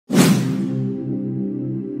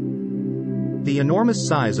The enormous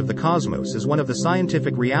size of the cosmos is one of the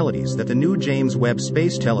scientific realities that the new James Webb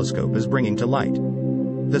Space Telescope is bringing to light.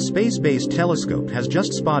 The space-based telescope has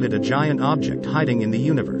just spotted a giant object hiding in the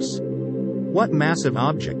universe. What massive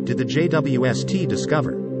object did the JWST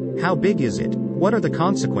discover? How big is it? What are the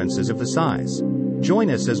consequences of the size?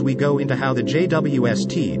 Join us as we go into how the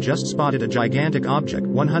JWST just spotted a gigantic object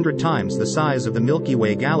 100 times the size of the Milky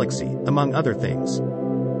Way galaxy, among other things.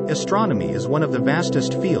 Astronomy is one of the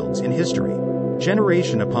vastest fields in history.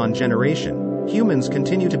 Generation upon generation, humans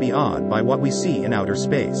continue to be awed by what we see in outer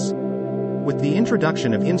space. With the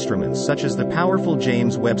introduction of instruments such as the powerful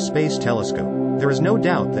James Webb Space Telescope, there is no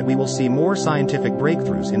doubt that we will see more scientific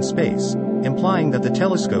breakthroughs in space, implying that the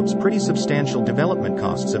telescope's pretty substantial development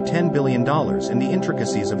costs of $10 billion and the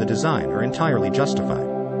intricacies of the design are entirely justified.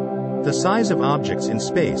 The size of objects in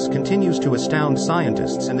space continues to astound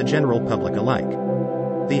scientists and the general public alike.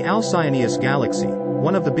 The Alcyonius galaxy,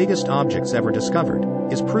 one of the biggest objects ever discovered,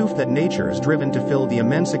 is proof that nature is driven to fill the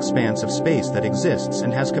immense expanse of space that exists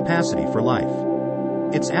and has capacity for life.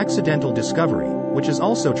 Its accidental discovery, which is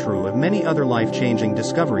also true of many other life-changing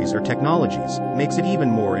discoveries or technologies, makes it even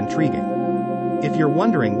more intriguing. If you're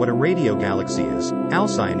wondering what a radio galaxy is,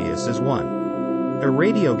 Alcyonius is one. A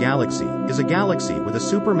radio galaxy is a galaxy with a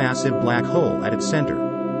supermassive black hole at its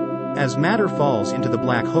center. As matter falls into the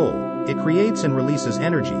black hole, it creates and releases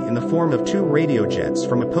energy in the form of two radio jets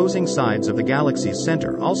from opposing sides of the galaxy's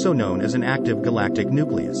center, also known as an active galactic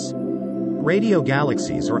nucleus. Radio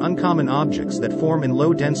galaxies are uncommon objects that form in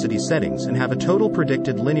low-density settings and have a total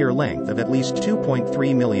predicted linear length of at least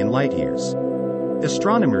 2.3 million light-years.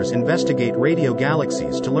 Astronomers investigate radio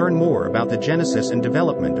galaxies to learn more about the genesis and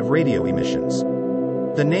development of radio emissions.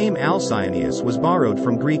 The name Alcyonius was borrowed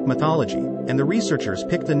from Greek mythology, and the researchers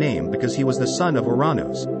picked the name because he was the son of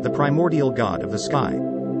Uranos, the primordial god of the sky.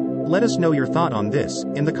 Let us know your thought on this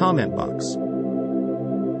in the comment box.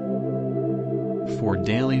 For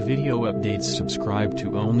daily video updates, subscribe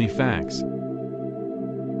to Only Facts.